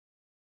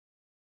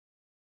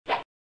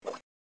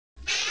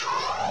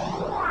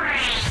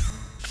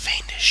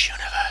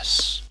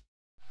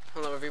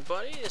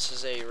everybody, this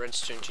is a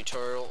Redstone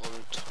tutorial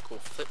on toggle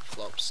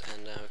flip-flops,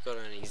 and we've got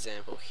an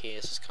example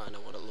here. This is kind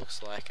of what it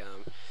looks like.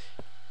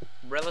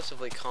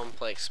 Relatively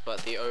complex,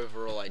 but the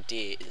overall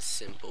idea is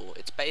simple.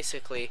 It's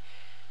basically,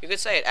 you could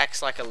say it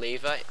acts like a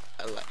lever,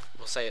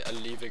 we'll say a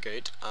lever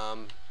gate.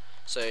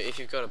 So if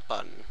you've got a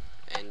button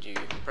and you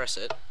press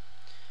it,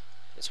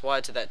 it's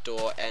wired to that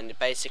door, and it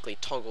basically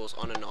toggles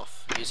on and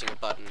off using a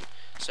button.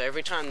 So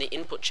every time the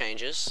input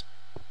changes,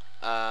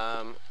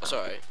 every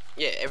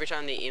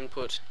time the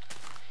input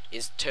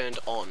is turned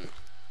on,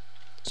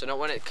 so not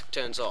when it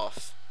turns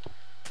off,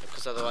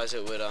 because otherwise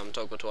it would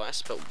toggle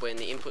twice, but when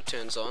the input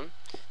turns on,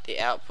 the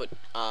output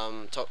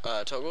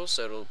toggles,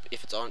 so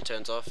if it's on it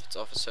turns off, if it's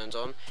off it turns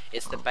on.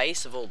 It's the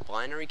base of all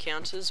binary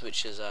counters,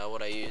 which is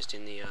what I used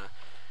in the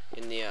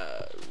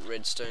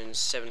Redstone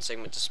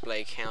 7-segment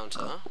display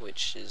counter,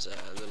 which is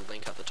a little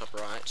link up the top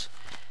right.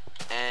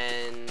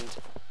 And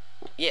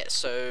yeah,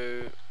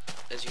 so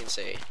as you can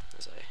see,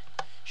 as I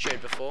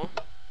showed before,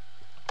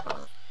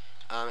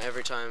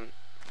 every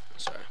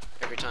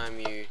time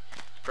you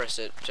press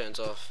it, turns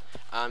off.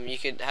 You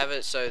could have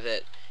it so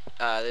that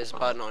there's a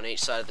button on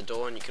each side of the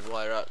door, and you could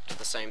wire up to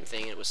the same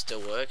thing and it would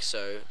still work.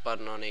 So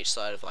button on each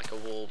side of like a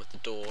wall with the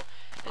door,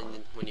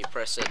 and when you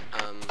press it,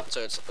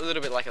 so it's a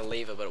little bit like a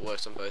lever, but it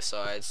works on both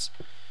sides.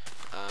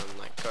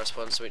 Like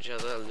corresponds to each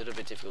other. A little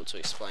bit difficult to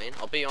explain.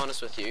 I'll be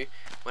honest with you,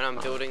 when I'm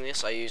building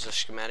this, I use a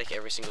schematic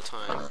every single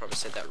time. I probably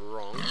said that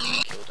wrong.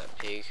 I killed that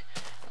pig.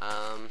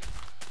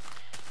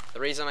 The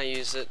reason I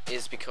use it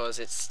is because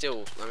it's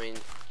still,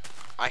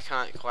 I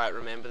can't quite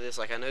remember this.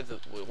 Like, I know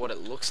what it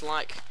looks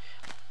like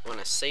when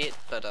I see it,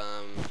 but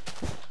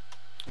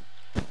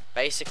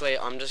basically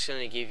I'm just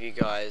going to give you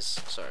guys,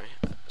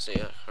 see,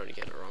 I already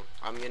get it wrong.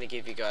 I'm going to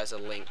give you guys a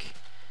link,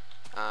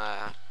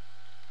 well,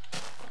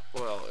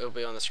 it'll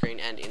be on the screen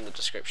and in the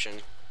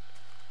description,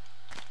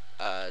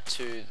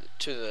 to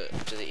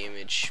the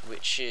image,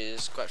 which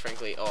is quite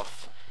frankly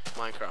off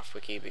Minecraft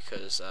Wiki,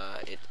 because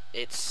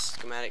its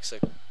schematics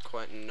are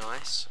quite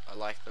nice. I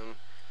like them.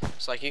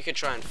 It's like you could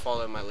try and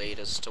follow my lead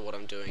as to what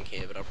I'm doing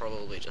here, but I'll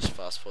probably just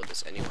fast forward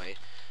this anyway.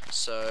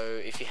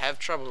 So if you have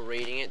trouble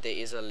reading it, there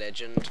is a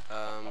legend.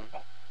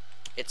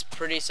 It's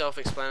pretty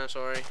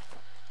self-explanatory.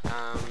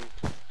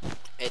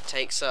 It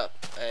takes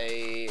up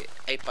a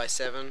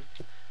 8x7.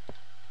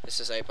 This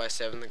is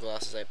 8x7. The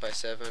glass is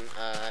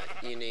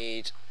 8x7. You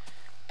need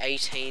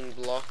 18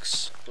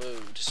 blocks. Whoa,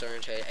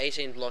 disorientated.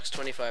 18 blocks,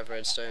 25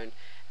 redstone,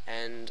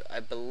 and I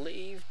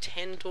believe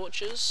 10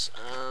 torches.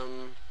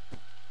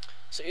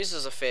 So it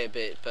uses a fair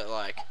bit, but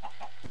like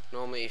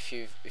normally if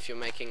you're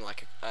making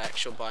like an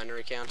actual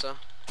binary counter,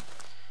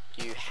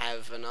 you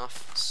have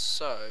enough.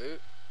 So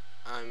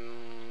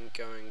I'm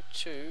going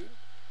to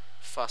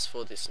fast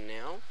forward this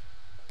now.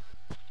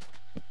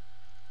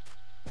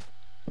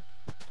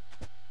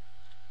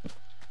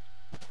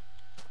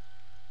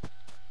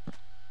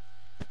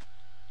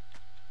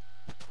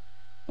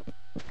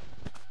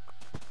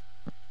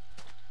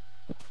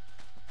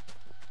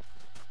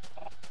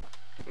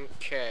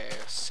 Okay,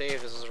 see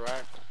if this is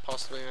right.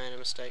 Possibly made a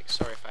mistake.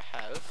 Sorry if I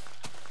have.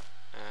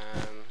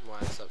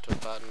 Wire this up to a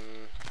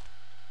button,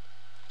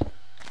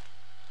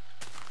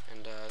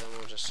 and then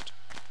we'll just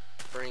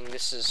bring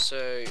this is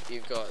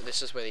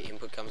this is where the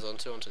input comes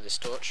onto this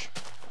torch,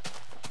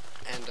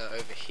 and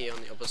over here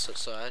on the opposite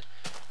side,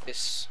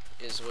 this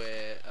is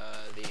where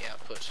the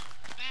output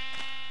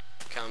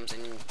comes,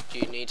 and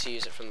you need to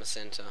use it from the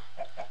center,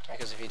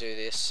 because if you do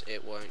this,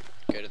 it won't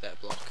go to that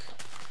block.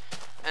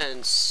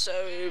 And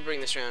so bring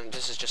this around.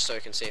 This is just so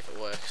you can see if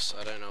it works.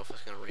 I don't know if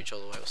it's going to reach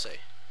all the way. We'll see.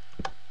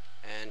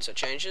 And so it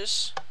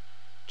changes.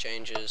 To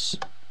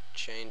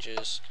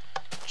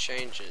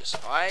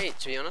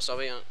be honest, I'll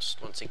be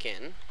honest once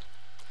again.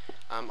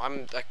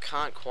 I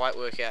can't quite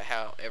work out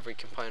how every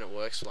component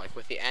works, like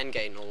with the AND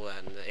gate and all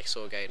that, and the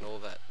XOR gate and all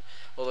that,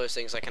 all those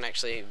things. I can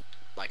actually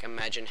like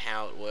imagine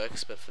how it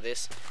works, but for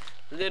this,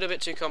 a little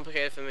bit too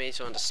complicated for me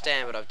to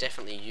understand. But I've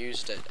definitely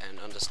used it and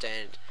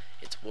understand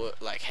its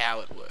like how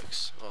it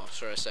works. Or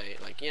should I say,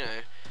 like, you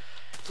know,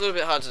 it's a little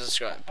bit hard to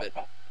describe,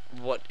 but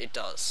what it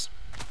does,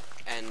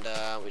 and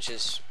which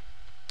is,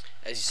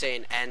 as you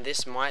see, and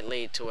this might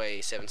lead to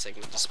a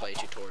 7-segment display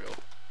tutorial,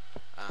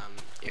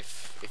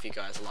 if you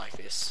guys like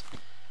this.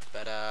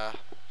 But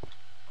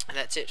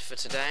that's it for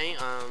today.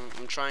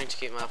 I'm trying to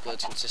keep my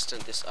uploads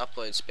consistent. This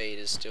upload speed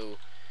is still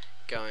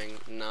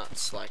going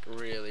nuts, like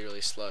really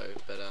slow,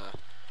 but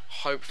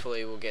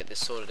hopefully we'll get this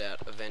sorted out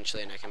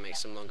eventually, and I can make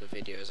some longer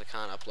videos. I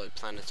can't upload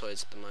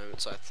planetoids at the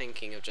moment, so I'm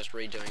thinking of just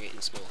redoing it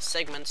in smaller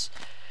segments.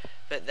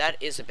 But that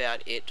is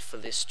about it for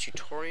this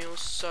tutorial.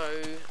 So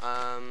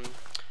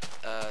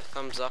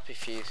thumbs up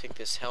if you think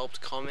this helped,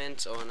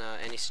 comment on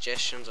any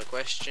suggestions or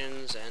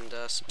questions, and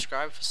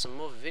subscribe for some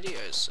more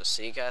videos. So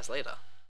see you guys later.